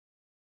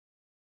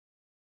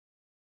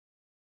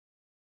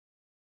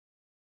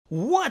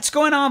What's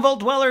going on,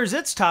 Vault Dwellers?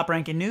 It's Top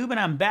Ranking Noob, and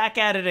I'm back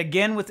at it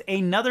again with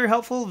another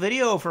helpful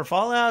video for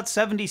Fallout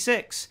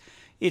 76.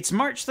 It's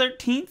March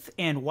 13th,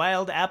 and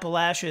Wild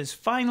Appalachia is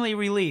finally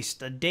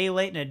released, a day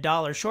late and a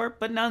dollar short,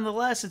 but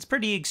nonetheless, it's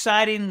pretty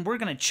exciting. We're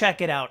going to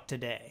check it out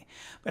today.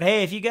 But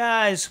hey, if you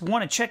guys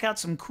want to check out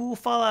some cool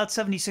Fallout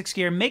 76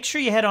 gear, make sure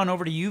you head on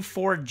over to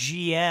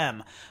U4GM.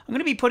 I'm going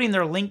to be putting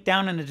their link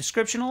down in the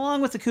description,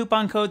 along with the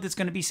coupon code that's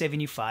going to be saving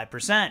you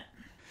 5%.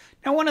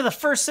 Now, one of the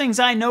first things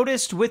I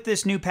noticed with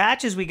this new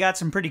patch is we got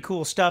some pretty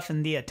cool stuff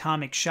in the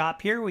Atomic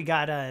Shop here. We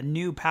got a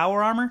new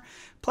power armor,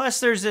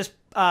 plus there's this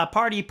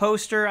party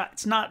poster.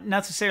 It's not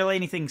necessarily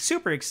anything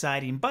super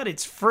exciting, but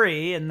it's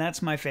free, and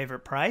that's my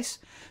favorite price.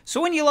 So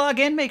when you log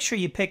in, make sure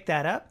you pick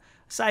that up.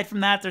 Aside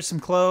from that, there's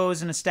some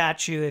clothes and a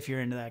statue if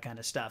you're into that kind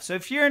of stuff. So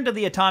if you're into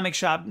the Atomic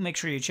Shop, make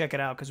sure you check it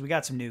out because we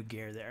got some new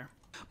gear there.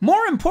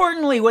 More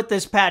importantly, what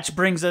this patch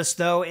brings us,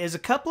 though, is a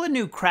couple of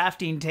new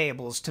crafting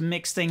tables to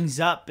mix things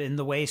up in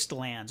the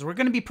wastelands. We're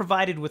going to be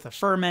provided with a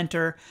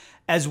fermenter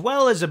as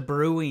well as a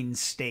brewing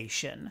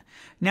station.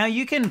 Now,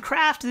 you can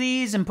craft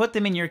these and put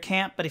them in your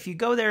camp, but if you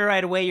go there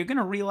right away, you're going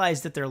to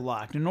realize that they're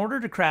locked. In order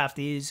to craft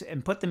these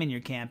and put them in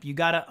your camp, you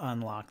got to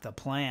unlock the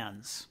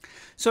plans.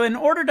 So in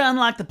order to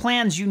unlock the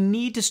plans, you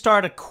need to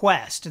start a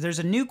quest. There's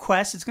a new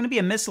quest. It's going to be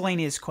a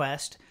miscellaneous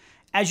quest.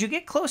 As you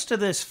get close to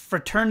this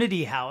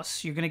fraternity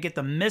house, you're going to get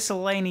the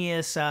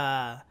miscellaneous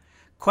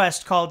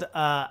quest called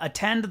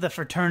Attend the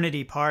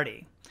Fraternity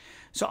Party.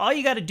 So all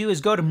you got to do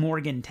is go to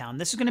Morgantown.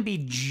 This is going to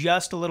be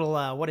just a little,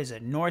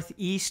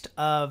 northeast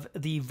of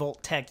the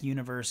Voltech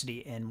University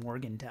in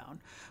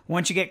Morgantown.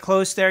 Once you get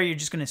close there, you're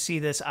just going to see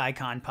this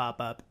icon pop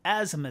up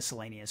as a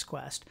miscellaneous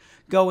quest.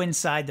 Go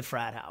inside the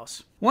frat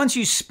house. Once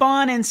you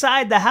spawn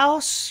inside the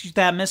house,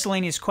 that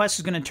miscellaneous quest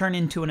is going to turn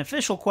into an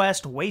official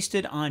quest,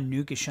 Wasted on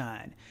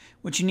Nukashine.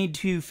 What you need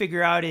to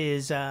figure out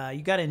is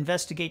you got to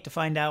investigate to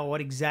find out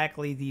what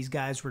exactly these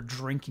guys were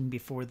drinking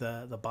before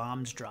the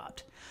bombs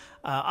dropped.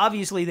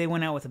 Obviously, they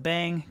went out with a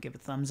bang. Give a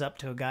thumbs up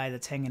to a guy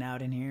that's hanging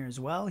out in here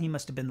as well. He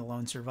must have been the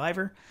lone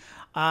survivor.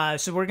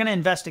 So we're going to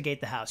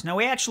investigate the house. Now,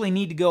 we actually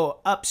need to go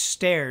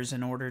upstairs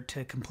in order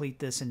to complete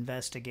this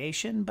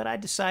investigation, but I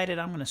decided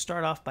I'm going to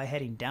start off by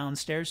heading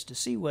downstairs to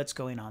see what's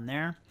going on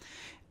there.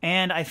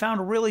 And I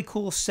found a really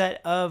cool set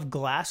of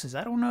glasses.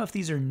 I don't know if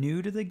these are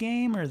new to the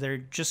game or they're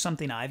just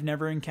something I've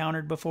never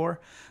encountered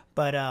before,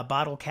 but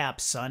bottle cap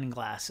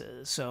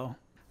sunglasses. So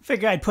I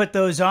figured I'd put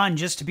those on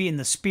just to be in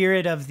the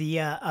spirit of the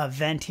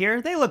event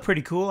here. They look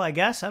pretty cool, I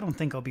guess. I don't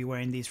think I'll be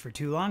wearing these for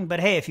too long.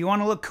 But hey, if you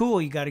want to look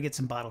cool, you got to get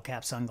some bottle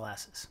cap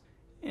sunglasses.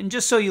 And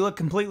just so you look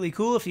completely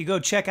cool, if you go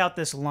check out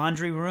this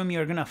laundry room,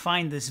 you're going to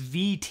find this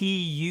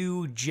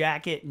VTU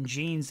jacket and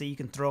jeans that you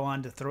can throw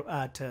on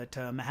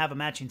to have a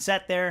matching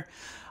set there.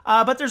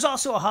 But there's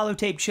also a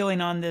holotape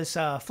chilling on this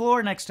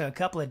floor next to a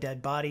couple of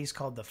dead bodies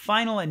called the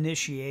Final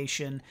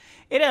Initiation.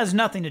 It has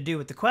nothing to do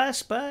with the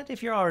quest, but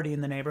if you're already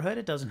in the neighborhood,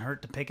 it doesn't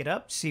hurt to pick it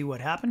up, see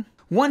what happened.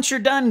 Once you're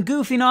done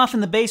goofing off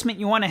in the basement,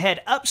 you want to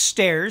head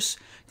upstairs.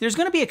 There's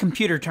going to be a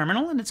computer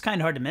terminal, and it's kind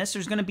of hard to miss.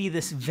 There's going to be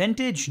this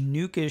vintage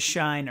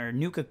Nukashine or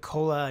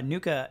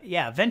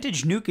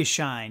vintage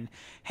Nukashine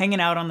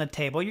hanging out on the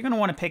table. You're going to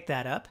want to pick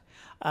that up.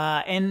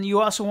 And you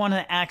also want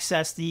to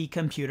access the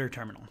computer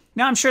terminal.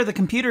 Now, I'm sure the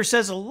computer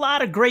says a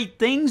lot of great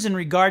things in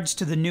regards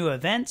to the new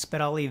events, but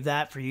I'll leave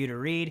that for you to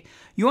read.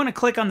 You want to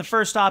click on the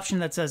first option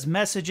that says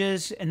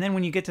Messages, and then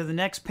when you get to the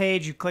next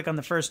page, you click on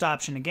the first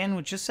option again,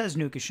 which just says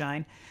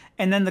Nukashine,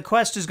 and then the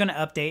quest is going to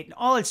update. And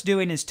all it's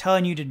doing is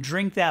telling you to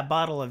drink that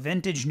bottle of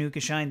vintage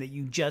Nukashine that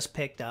you just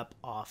picked up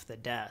off the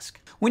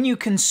desk. When you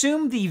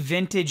consume the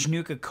vintage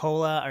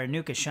Nuka-Cola or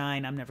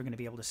Nukashine, I'm never going to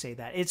be able to say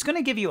that, it's going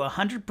to give you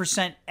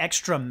 100%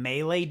 extra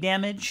melee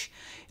damage.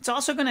 It's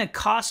also going to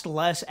cost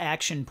less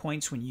action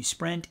points when you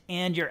sprint,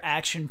 and your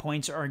action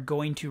points are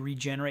going to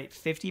regenerate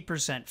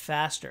 50%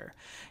 faster.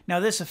 Now,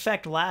 this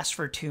effect lasts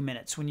for 2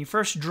 minutes. When you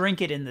first drink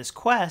it in this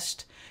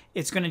quest,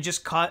 it's going to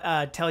just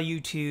tell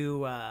you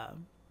to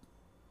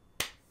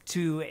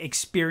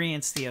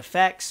experience the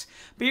effects,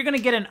 but you're going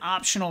to get an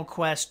optional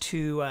quest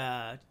to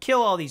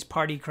kill all these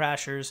party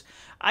crashers.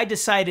 I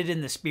decided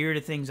in the spirit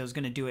of things I was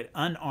going to do it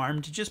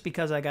unarmed just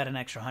because I got an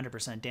extra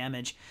 100%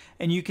 damage,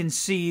 and you can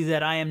see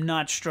that I am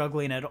not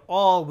struggling at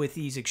all with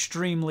these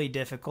extremely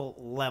difficult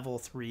level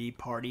 3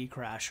 party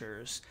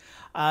crashers.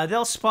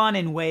 They'll spawn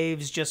in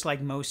waves just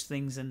like most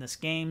things in this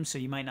game, so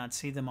you might not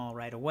see them all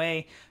right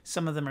away.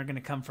 Some of them are going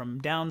to come from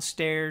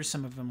downstairs,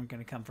 some of them are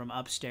going to come from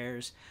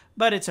upstairs,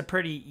 but it's a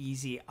pretty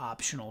easy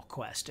optional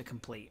quest to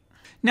complete.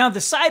 Now, the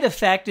side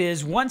effect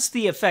is, once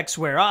the effects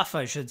wear off,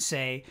 I should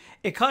say,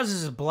 it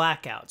causes a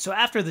blackout. So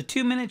after the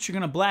 2 minutes, you're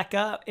going to black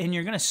out, and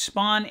you're going to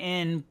spawn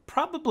in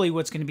probably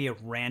what's going to be a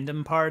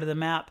random part of the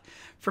map.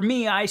 For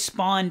me, I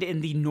spawned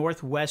in the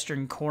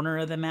northwestern corner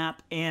of the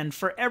map, and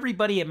for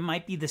everybody, it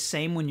might be the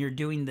same when you're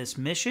doing this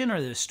mission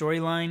or this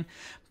storyline,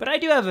 but I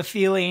do have a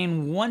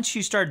feeling once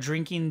you start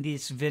drinking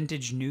this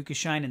vintage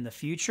Nukashine in the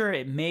future,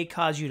 it may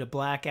cause you to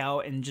black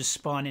out and just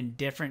spawn in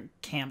different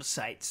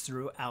campsites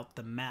throughout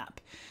the map.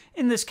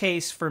 In this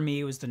case, for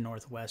me, it was the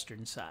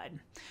northwestern side.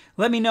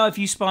 Let me know if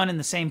you spawn in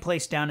the same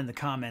place down in the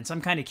comments.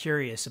 I'm kind of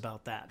curious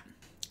about that.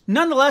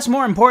 Nonetheless,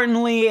 more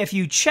importantly, if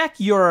you check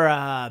your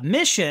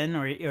mission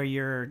or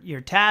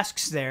your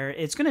tasks there,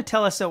 it's going to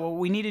tell us that what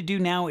we need to do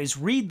now is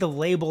read the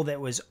label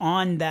that was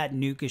on that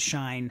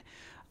Nukashine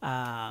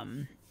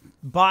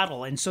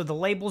bottle. And so the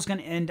label is going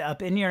to end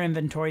up in your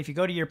inventory. If you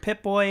go to your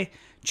Pip-Boy,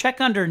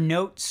 check under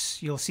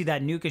notes, you'll see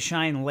that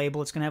Nukashine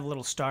label. It's going to have a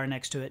little star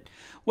next to it.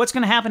 What's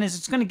going to happen is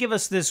it's going to give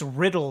us this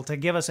riddle to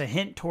give us a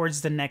hint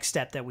towards the next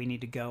step that we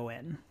need to go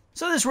in.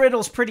 So this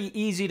riddle's pretty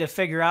easy to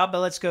figure out, but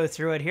let's go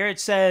through it here. It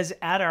says,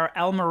 at our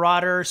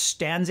Almarauder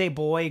stands a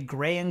boy,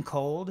 gray and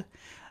cold.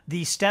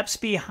 The steps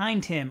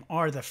behind him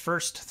are the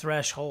first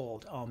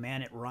threshold. Oh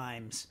man, it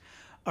rhymes.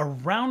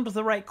 Around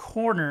the right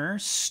corner,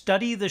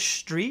 study the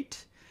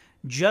street.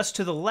 Just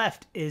to the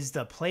left is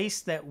the place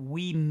that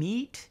we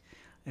meet.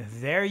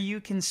 There you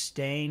can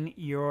stain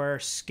your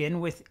skin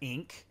with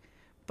ink.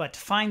 But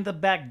find the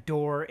back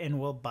door and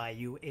we'll buy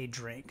you a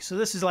drink. So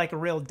this is like a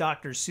real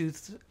Dr.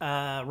 Seuss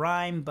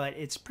rhyme, but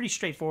it's pretty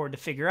straightforward to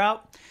figure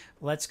out.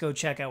 Let's go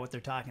check out what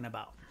they're talking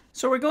about.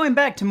 So we're going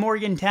back to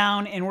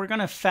Morgantown, and we're going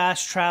to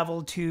fast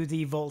travel to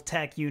the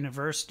Voltech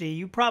University.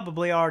 You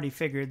probably already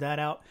figured that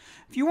out.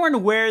 If you weren't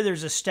aware,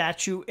 there's a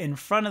statue in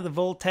front of the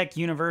Voltech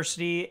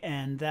University,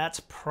 and that's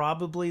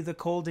probably the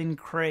cold and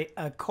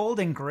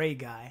gray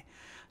guy.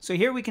 So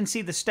here we can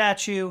see the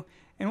statue.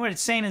 And what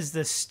it's saying is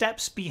the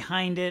steps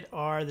behind it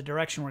are the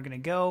direction we're going to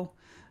go.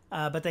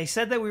 But they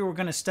said that we were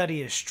going to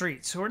study a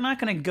street. So we're not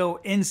going to go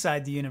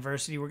inside the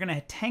university. We're going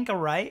to tank a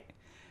right.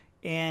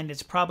 And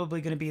it's probably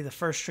going to be the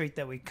first street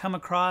that we come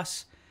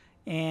across.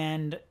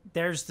 And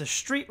there's the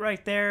street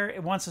right there.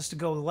 It wants us to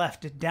go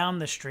left down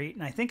the street.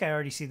 And I think I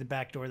already see the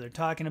back door they're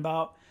talking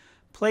about.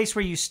 Place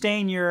where you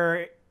stain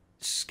your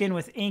skin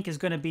with ink is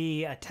going to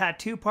be a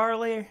tattoo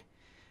parlor.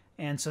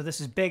 And so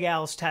this is Big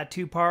Al's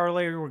tattoo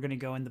parlor. We're going to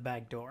go in the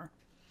back door.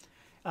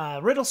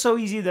 Riddle so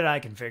easy that I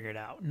can figure it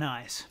out.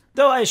 Nice.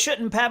 Though I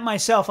shouldn't pat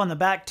myself on the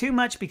back too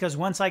much because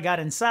once I got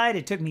inside,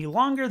 it took me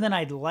longer than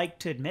I'd like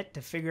to admit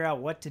to figure out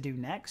what to do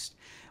next.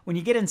 When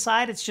you get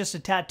inside, it's just a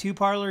tattoo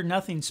parlor,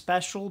 nothing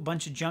special,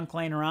 bunch of junk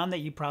laying around that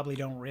you probably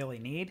don't really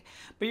need.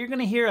 But you're going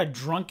to hear a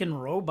drunken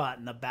robot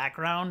in the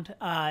background.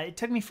 It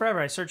took me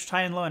forever. I searched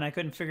high and low and I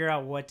couldn't figure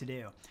out what to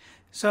do.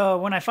 So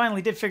when I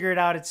finally did figure it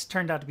out, it's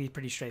turned out to be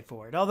pretty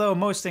straightforward. Although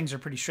most things are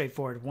pretty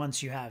straightforward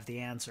once you have the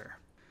answer.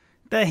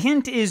 The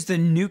hint is the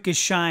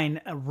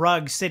Nukashine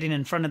rug sitting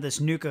in front of this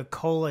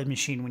Nuka-Cola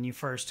machine when you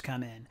first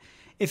come in.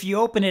 If you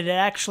open it, it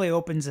actually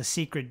opens a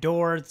secret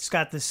door. It's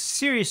got this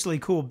seriously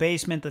cool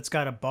basement that's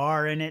got a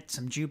bar in it,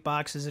 some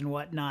jukeboxes and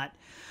whatnot.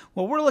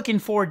 What we're looking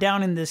for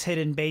down in this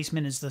hidden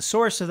basement is the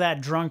source of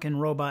that drunken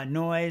robot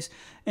noise,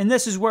 and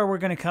this is where we're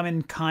going to come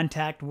in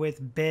contact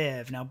with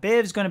Biv. Now,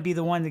 Biv's going to be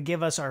the one to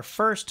give us our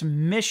first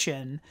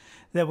mission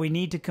that we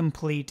need to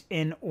complete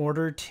in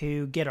order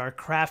to get our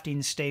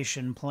crafting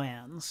station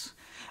plans,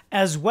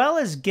 as well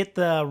as get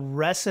the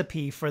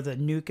recipe for the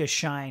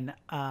Nukashine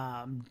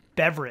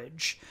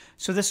beverage.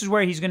 So this is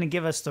where he's going to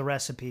give us the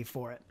recipe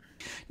for it.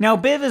 Now,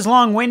 Biv is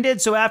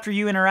long-winded, so after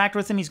you interact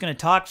with him, he's going to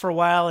talk for a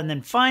while, and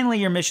then finally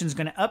your mission's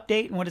going to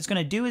update, and what it's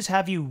going to do is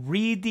have you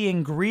read the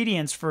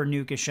ingredients for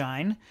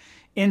Nukashine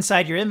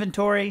inside your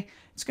inventory.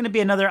 It's going to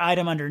be another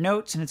item under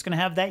notes, and it's going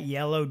to have that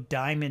yellow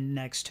diamond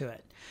next to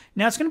it.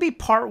 Now, it's going to be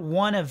part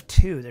 1 of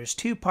 2. There's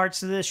 2 parts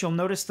to this. You'll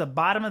notice the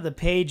bottom of the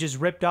page is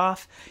ripped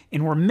off,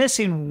 and we're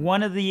missing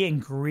one of the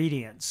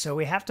ingredients. So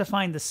we have to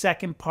find the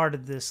second part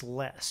of this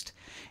list.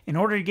 In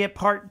order to get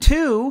part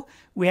 2,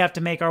 we have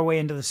to make our way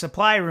into the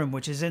supply room,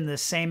 which is in the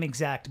same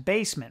exact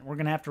basement. We're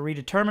going to have to read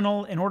a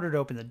terminal in order to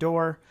open the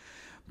door.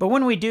 But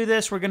when we do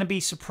this, we're going to be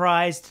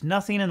surprised.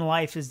 Nothing in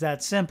life is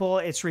that simple.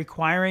 It's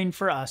requiring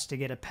for us to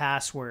get a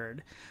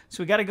password.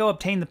 So we got to go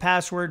obtain the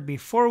password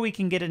before we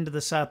can get into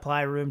the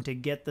supply room to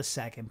get the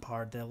second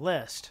part of the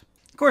list.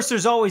 Of course,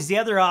 there's always the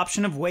other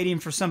option of waiting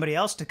for somebody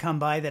else to come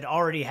by that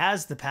already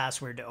has the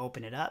password to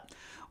open it up.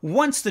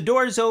 Once the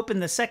door is open,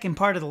 the second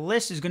part of the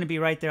list is going to be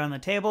right there on the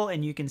table,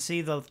 and you can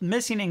see the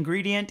missing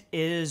ingredient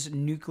is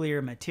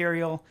nuclear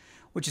material,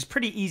 which is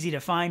pretty easy to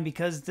find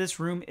because this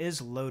room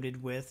is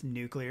loaded with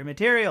nuclear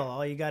material.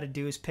 All you got to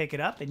do is pick it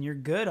up and you're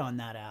good on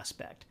that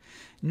aspect.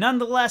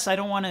 Nonetheless, I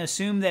don't want to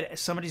assume that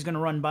somebody's going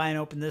to run by and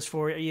open this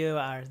for you,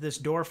 or this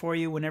door for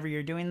you whenever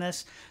you're doing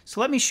this.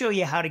 So let me show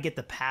you how to get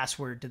the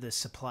password to this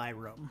supply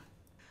room.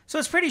 So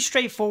it's pretty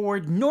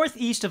straightforward.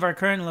 Northeast of our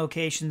current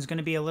location is going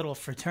to be a little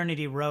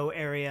fraternity row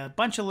area, a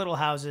bunch of little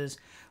houses.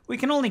 We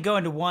can only go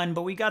into one,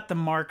 but we got the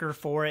marker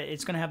for it.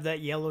 It's going to have that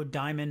yellow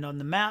diamond on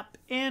the map,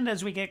 and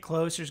as we get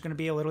close, there's going to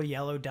be a little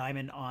yellow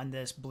diamond on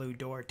this blue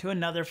door to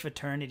another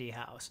fraternity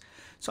house.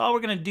 So all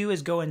we're going to do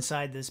is go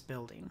inside this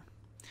building.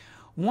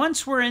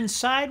 Once we're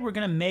inside, we're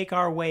going to make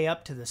our way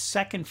up to the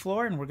second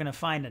floor, and we're going to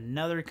find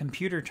another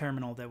computer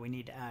terminal that we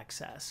need to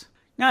access.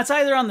 Now, it's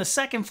either on the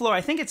second floor.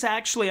 I think it's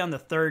actually on the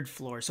third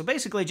floor. So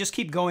basically, just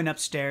keep going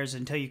upstairs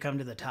until you come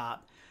to the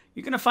top.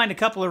 You're going to find a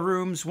couple of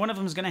rooms. One of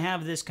them is going to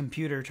have this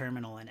computer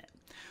terminal in it.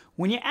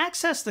 When you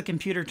access the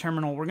computer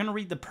terminal, we're going to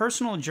read the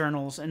personal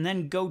journals and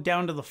then go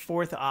down to the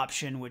fourth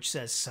option, which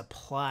says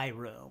supply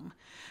room.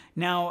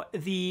 Now,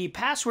 the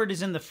password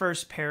is in the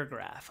first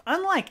paragraph.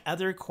 Unlike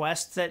other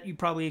quests that you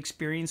probably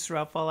experienced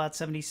throughout Fallout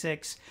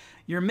 76,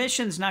 your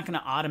mission's not going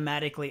to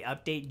automatically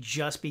update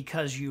just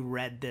because you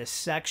read this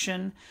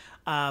section,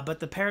 but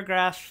the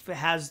paragraph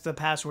has the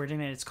password in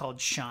it. It's called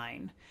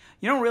Shine.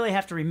 You don't really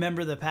have to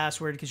remember the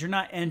password because you're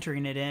not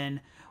entering it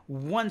in.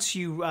 Once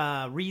you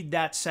read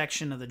that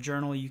section of the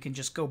journal, you can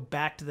just go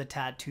back to the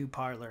tattoo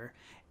parlor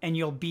and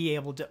you'll be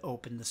able to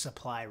open the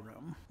supply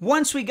room.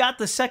 Once we got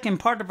the second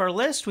part of our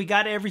list, we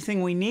got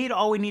everything we need.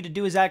 All we need to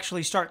do is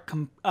actually start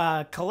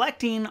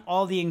collecting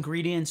all the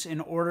ingredients in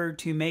order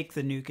to make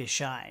the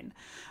Nukashine.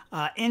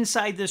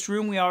 Inside this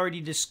room, we already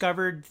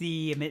discovered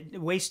the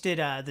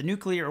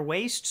nuclear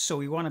waste, so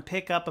we want to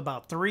pick up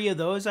about 3 of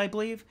those, I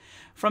believe.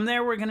 From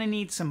there, we're going to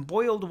need some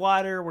boiled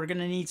water, we're going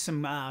to need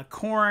some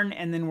corn,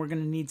 and then we're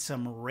going to need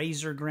some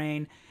razor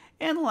grain.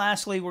 And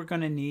lastly, we're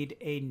going to need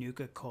a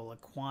Nuka-Cola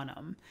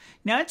Quantum.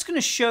 Now, it's going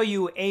to show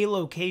you a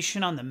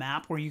location on the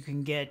map where you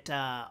can get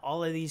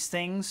all of these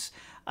things.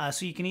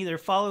 So you can either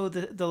follow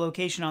the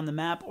location on the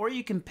map, or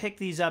you can pick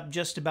these up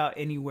just about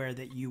anywhere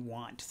that you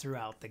want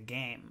throughout the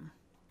game.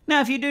 Now,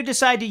 if you do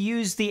decide to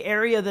use the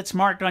area that's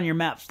marked on your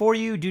map for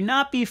you, do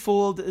not be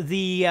fooled.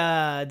 The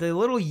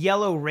little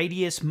yellow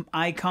radius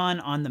icon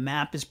on the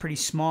map is pretty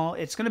small.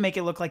 It's going to make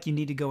it look like you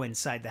need to go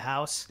inside the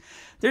house.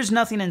 There's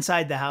nothing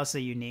inside the house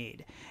that you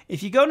need.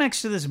 If you go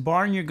next to this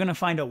barn, you're going to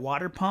find a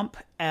water pump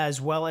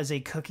as well as a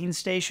cooking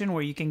station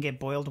where you can get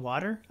boiled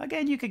water.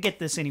 Again, you could get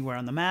this anywhere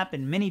on the map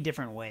in many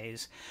different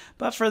ways.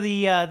 But for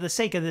the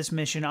sake of this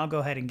mission, I'll go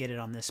ahead and get it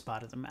on this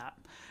spot of the map.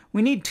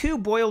 We need 2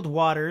 boiled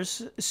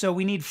waters, so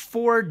we need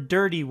 4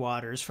 dirty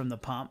waters from the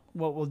pump.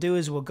 What we'll do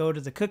is we'll go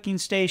to the cooking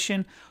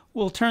station,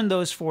 we'll turn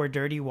those 4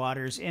 dirty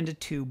waters into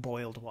 2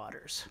 boiled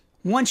waters.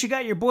 Once you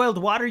got your boiled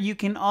water, you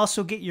can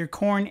also get your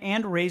corn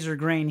and razor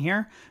grain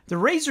here. The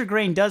razor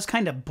grain does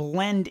kind of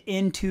blend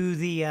into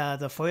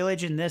the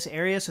foliage in this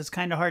area, so it's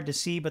kind of hard to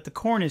see, but the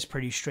corn is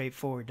pretty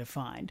straightforward to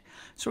find.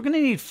 So we're going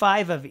to need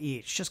 5 of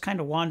each. Just kind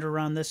of wander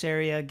around this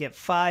area, get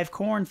 5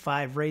 corn,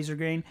 5 razor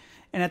grain,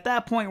 and at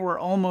that point, we're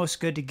almost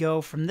good to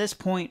go. From this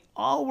point,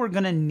 all we're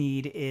going to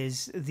need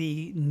is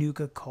the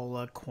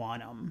Nuka-Cola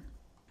Quantum.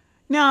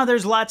 Now,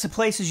 there's lots of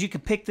places you can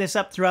pick this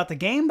up throughout the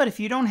game, but if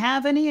you don't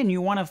have any and you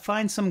want to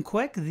find some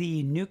quick,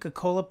 the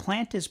Nuka-Cola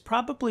plant is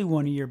probably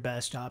one of your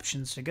best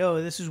options to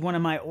go. This is one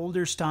of my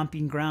older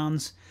stomping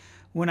grounds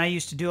when I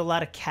used to do a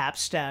lot of cap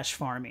stash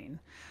farming.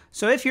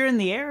 So if you're in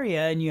the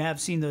area and you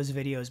have seen those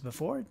videos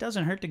before, it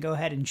doesn't hurt to go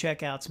ahead and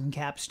check out some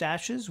cap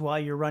stashes while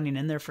you're running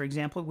in there. For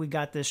example, we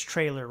got this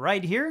trailer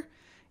right here,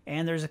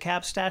 and there's a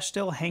cap stash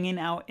still hanging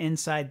out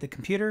inside the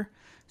computer.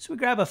 So we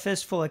grab a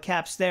fistful of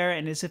caps there,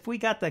 and as if we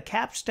got the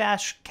cap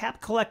stash cap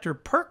collector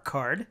perk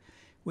card,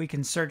 we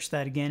can search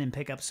that again and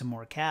pick up some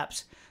more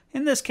caps.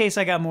 In this case,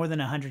 I got more than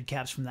 100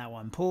 caps from that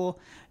one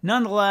pool.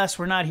 Nonetheless,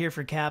 we're not here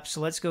for caps,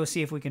 so let's go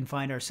see if we can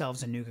find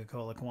ourselves a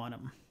Nuka-Cola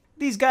Quantum.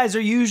 These guys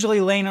are usually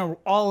laying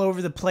all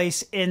over the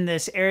place in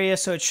this area,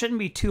 so it shouldn't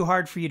be too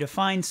hard for you to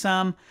find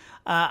some.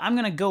 I'm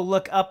going to go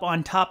look up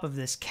on top of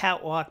this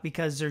catwalk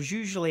because there's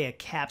usually a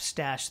cap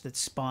stash that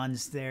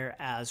spawns there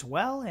as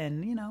well.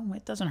 And, you know,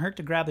 it doesn't hurt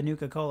to grab a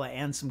Nuka-Cola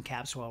and some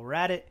caps while we're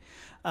at it.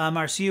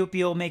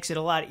 Marsupial makes it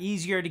a lot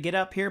easier to get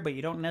up here, but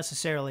you don't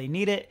necessarily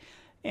need it.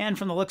 And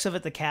from the looks of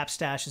it, the cap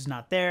stash is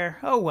not there.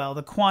 Oh well,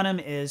 the quantum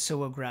is, so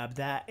we'll grab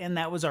that. And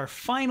that was our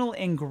final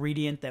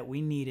ingredient that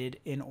we needed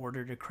in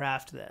order to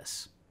craft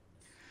this.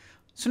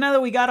 So now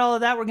that we got all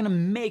of that, we're going to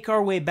make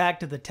our way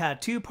back to the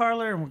tattoo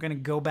parlor, and we're going to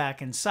go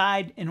back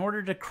inside in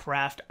order to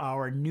craft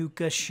our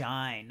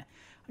Nukashine.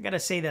 I gotta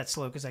say that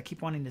slow because I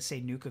keep wanting to say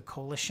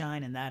Nuka-Cola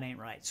Shine, and that ain't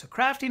right. So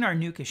crafting our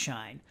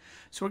Nukashine.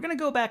 So we're going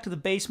to go back to the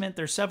basement.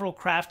 There's several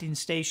crafting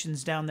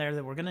stations down there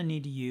that we're going to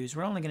need to use.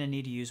 We're only going to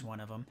need to use one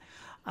of them.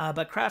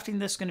 But crafting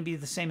this is going to be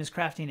the same as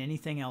crafting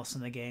anything else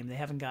in the game. They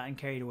haven't gotten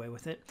carried away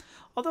with it.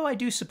 Although I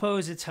do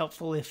suppose it's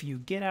helpful if you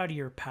get out of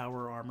your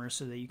power armor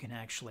so that you can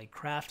actually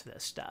craft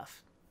this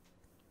stuff.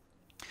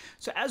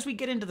 So as we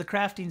get into the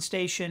crafting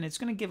station, it's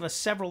going to give us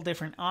several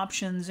different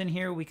options in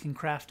here. We can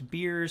craft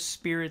beers,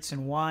 spirits,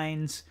 and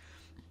wines.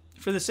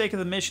 For the sake of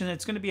the mission,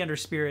 it's going to be under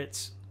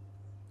spirits.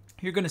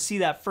 You're going to see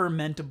that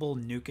fermentable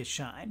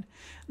Nukashine.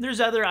 There's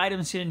other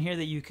items in here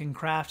that you can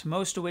craft,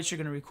 most of which are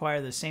going to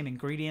require the same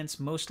ingredients,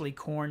 mostly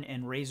corn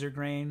and razor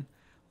grain,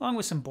 along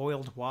with some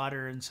boiled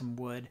water and some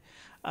wood.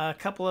 A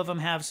couple of them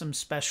have some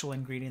special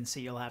ingredients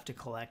that you'll have to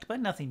collect, but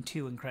nothing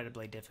too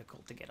incredibly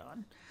difficult to get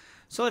on.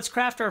 So let's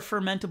craft our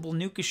fermentable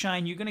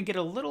Nukashine. You're going to get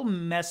a little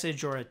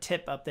message or a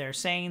tip up there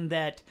saying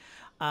that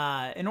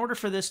in order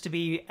for this to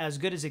be as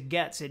good as it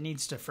gets, it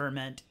needs to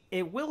ferment.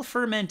 It will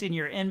ferment in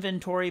your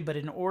inventory, but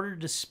in order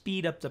to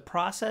speed up the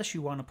process,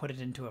 you want to put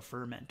it into a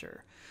fermenter.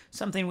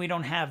 Something we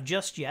don't have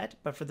just yet,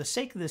 but for the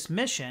sake of this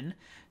mission,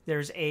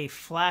 there's a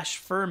flash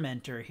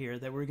fermenter here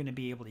that we're going to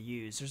be able to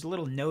use. There's a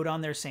little note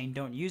on there saying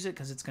don't use it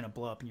because it's going to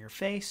blow up in your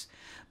face,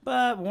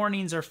 but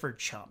warnings are for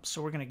chumps,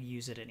 so we're going to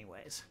use it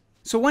anyways.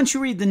 So once you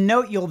read the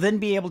note, you'll then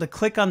be able to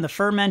click on the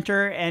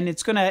fermenter and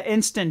it's going to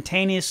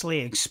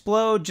instantaneously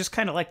explode, just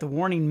kind of like the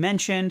warning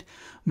mentioned,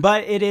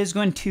 but it is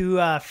going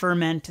to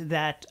ferment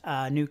that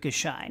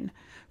Nukashine.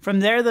 From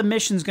there, the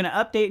mission's going to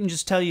update and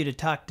just tell you to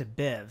talk to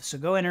Biv. So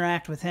go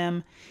interact with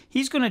him.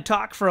 He's going to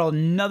talk for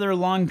another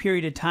long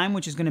period of time,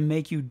 which is going to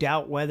make you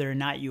doubt whether or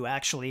not you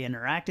actually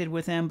interacted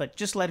with him, but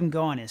just let him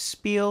go on his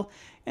spiel,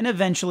 and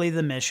eventually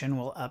the mission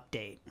will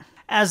update.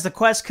 As the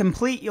quest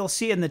complete, you'll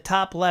see in the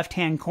top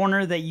left-hand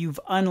corner that you've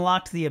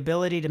unlocked the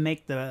ability to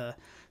make the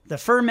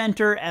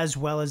fermenter as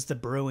well as the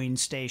brewing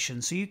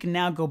station. So you can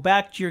now go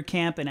back to your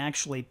camp and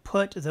actually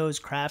put those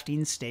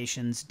crafting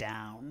stations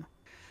down.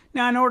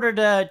 Now, in order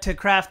to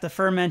craft the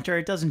fermenter,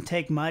 it doesn't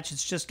take much.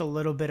 It's just a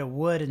little bit of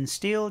wood and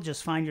steel.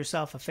 Just find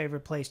yourself a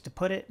favorite place to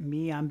put it.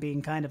 Me, I'm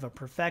being kind of a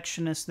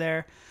perfectionist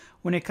there.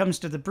 When it comes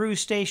to the brew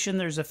station,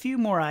 there's a few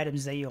more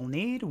items that you'll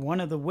need,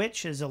 one of the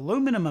which is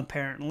aluminum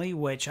apparently,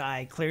 which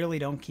I clearly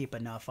don't keep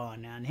enough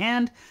on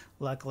hand.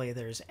 Luckily,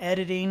 there's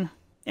editing.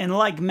 And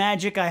like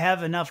magic, I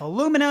have enough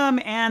aluminum,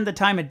 and the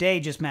time of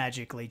day just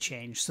magically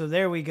changed. So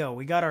there we go.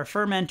 We got our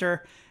fermenter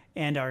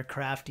and our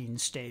crafting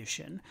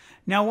station.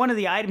 Now, one of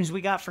the items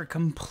we got for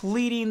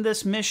completing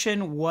this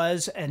mission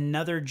was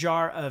another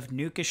jar of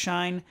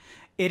Nukashine.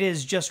 It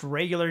is just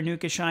regular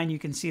Nukashine. You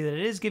can see that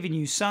it is giving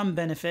you some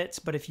benefits,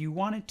 but if you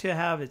want it to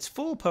have its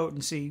full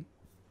potency,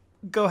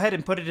 go ahead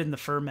and put it in the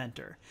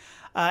fermenter.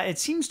 It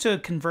seems to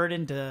convert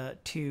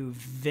into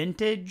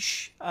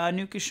vintage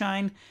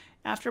Nukashine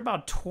after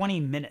about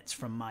 20 minutes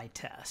from my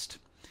test.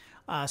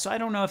 So I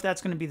don't know if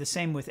that's going to be the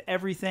same with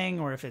everything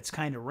or if it's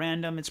kind of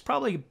random. It's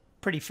probably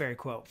pretty fair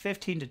quote,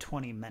 15 to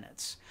 20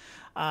 minutes.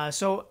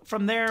 So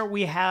from there,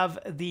 we have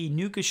the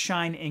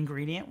Nukashine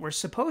ingredient. We're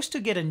supposed to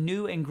get a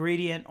new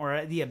ingredient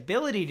or the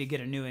ability to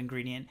get a new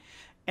ingredient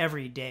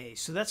every day.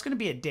 So that's going to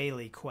be a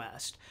daily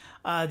quest.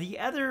 The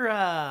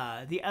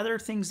other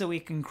things that we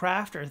can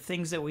craft are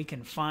things that we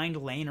can find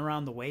laying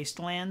around the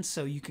wastelands.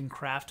 So you can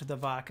craft the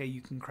vodka,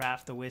 you can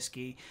craft the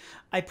whiskey.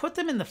 I put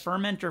them in the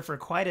fermenter for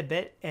quite a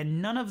bit,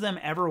 and none of them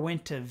ever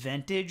went to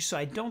vintage. So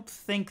I don't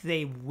think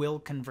they will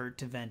convert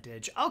to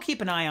vintage. I'll keep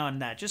an eye on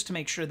that just to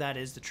make sure that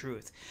is the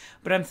truth.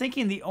 But I'm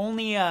thinking the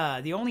only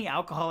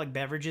alcoholic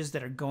beverages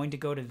that are going to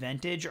go to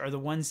vintage are the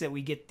ones that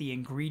we get the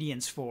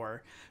ingredients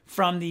for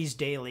from these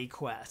daily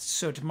quests.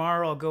 So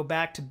tomorrow I'll go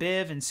back to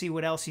Biv and see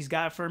what else he's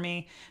got for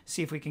me,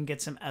 see if we can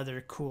get some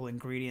other cool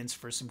ingredients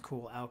for some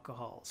cool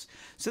alcohols.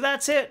 So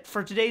that's it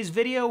for today's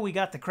video. We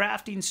got the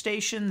crafting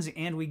stations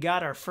and we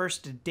got our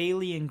first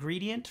daily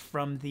ingredient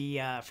from the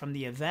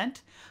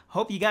event.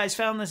 Hope you guys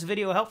found this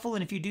video helpful,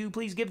 and if you do,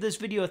 please give this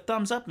video a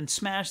thumbs up and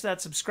smash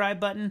that subscribe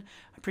button.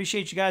 I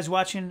appreciate you guys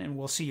watching, and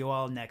we'll see you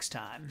all next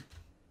time.